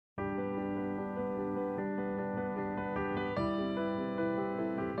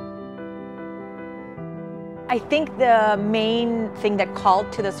I think the main thing that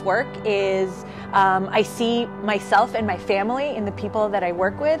called to this work is I see myself and my family in the people that I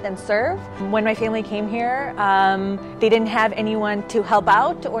work with and serve. When my family came here, they didn't have anyone to help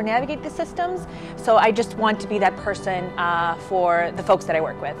out or navigate the systems, so I just want to be that person for the folks that I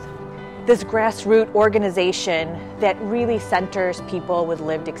work with. This grassroots organization that really centers people with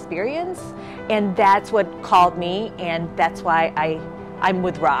lived experience, and that's what called me, and that's why I'm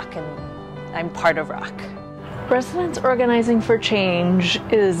with ROC and I'm part of ROC. Residents Organizing for Change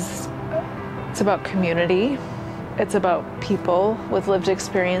it's about community. It's about people with lived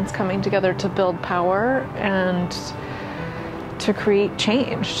experience coming together to build power and to create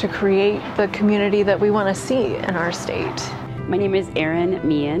change, to create the community that we want to see in our state. My name is Erin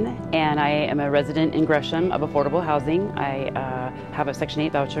Meehan, and I am a resident in Gresham of affordable housing. I have a Section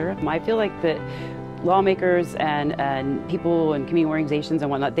 8 voucher. I feel like that lawmakers and people and community organizations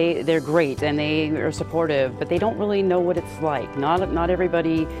and whatnot, they're great and they are supportive, but they don't really know what it's like. Not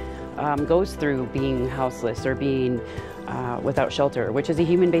everybody goes through being houseless or being without shelter, which is a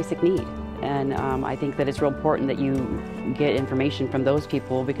human basic need. And I think that it's real important that you get information from those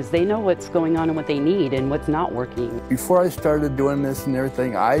people because they know what's going on and what they need and what's not working. Before I started doing this and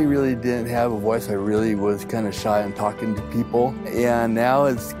everything, I really didn't have a voice. I really was kind of shy in talking to people. And now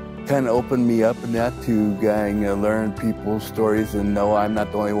it's kind of opened me up in that to learn people's stories and know I'm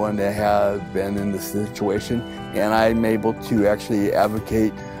not the only one that have been in this situation. And I'm able to actually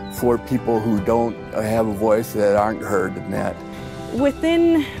advocate for people who don't have a voice, that aren't heard in that.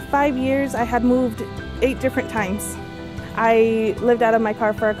 Within 5 years, I had moved 8 different times. I lived out of my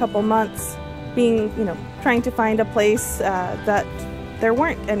car for a couple months, trying to find a place that there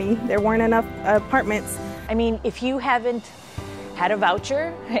weren't any. There weren't enough apartments. I mean, if you haven't had a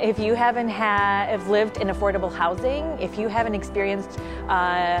voucher, if you haven't have lived in affordable housing, if you haven't experienced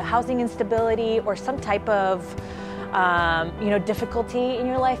housing instability or some type of difficulty in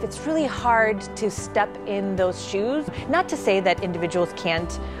your life, it's really hard to step in those shoes. Not to say that individuals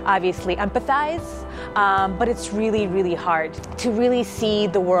can't obviously empathize, but it's really, really hard to really see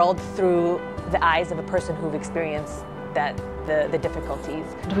the world through the eyes of a person who've experienced the difficulties.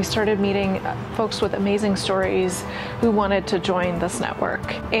 We started meeting folks with amazing stories who wanted to join this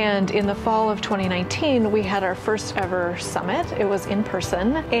network. And in the fall of 2019, we had our first ever summit. It was in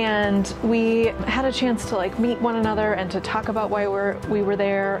person, and we had a chance to meet one another and to talk about why we were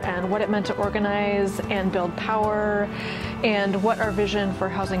there and what it meant to organize and build power and what our vision for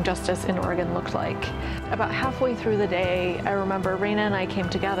housing justice in Oregon looked like. About halfway through the day, I remember Raina and I came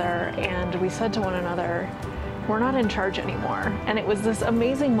together and we said to one another, we're not in charge anymore. And it was this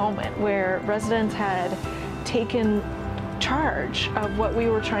amazing moment where residents had taken charge of what we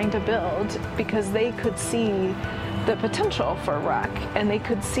were trying to build because they could see the potential for ROC and they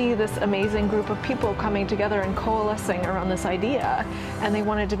could see this amazing group of people coming together and coalescing around this idea, and they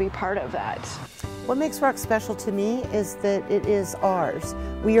wanted to be part of that. What makes ROC special to me is that it is ours.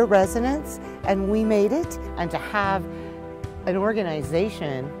 We are residents and we made it, and to have an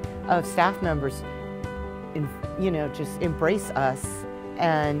organization of staff members just embrace us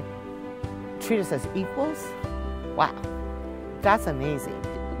and treat us as equals, wow, that's amazing.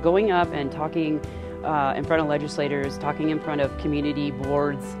 Going up and talking in front of legislators, talking in front of community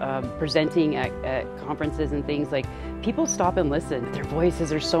boards, presenting at conferences and things, people stop and listen. Their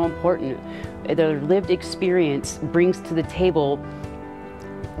voices are so important. Their lived experience brings to the table,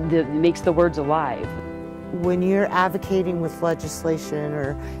 makes the words alive. When you're advocating with legislation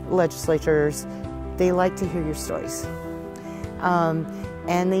or legislators, they like to hear your stories.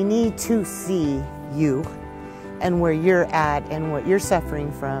 And they need to see you and where you're at and what you're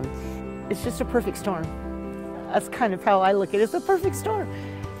suffering from. It's just a perfect storm. That's kind of how I look at it. It's a perfect storm.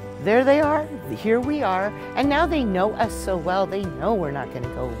 There they are, here we are, and now they know us so well, they know we're not going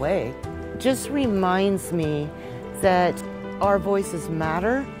to go away. Just reminds me that our voices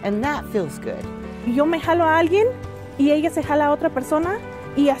matter, and that feels good. Yo me jalo a alguien y ella se jala a otra persona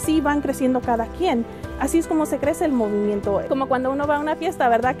y así van creciendo cada quien. Así es como se crece el movimiento. Como cuando uno va a una fiesta,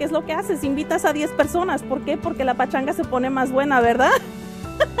 ¿verdad? ¿Qué es lo que haces? Invitas a 10 personas. ¿Por qué? Porque la pachanga se pone más buena, ¿verdad?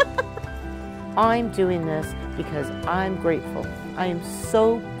 I'm doing this because I'm grateful. I am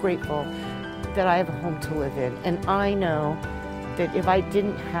so grateful that I have a home to live in. And I know that if I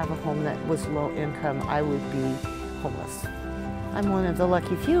didn't have a home that was low income, I would be homeless. I'm one of the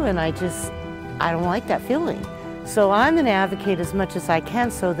lucky few, and I don't like that feeling. So I'm going to advocate as much as I can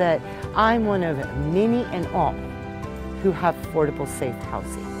so that I'm one of many and all who have affordable, safe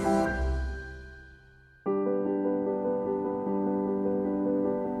housing.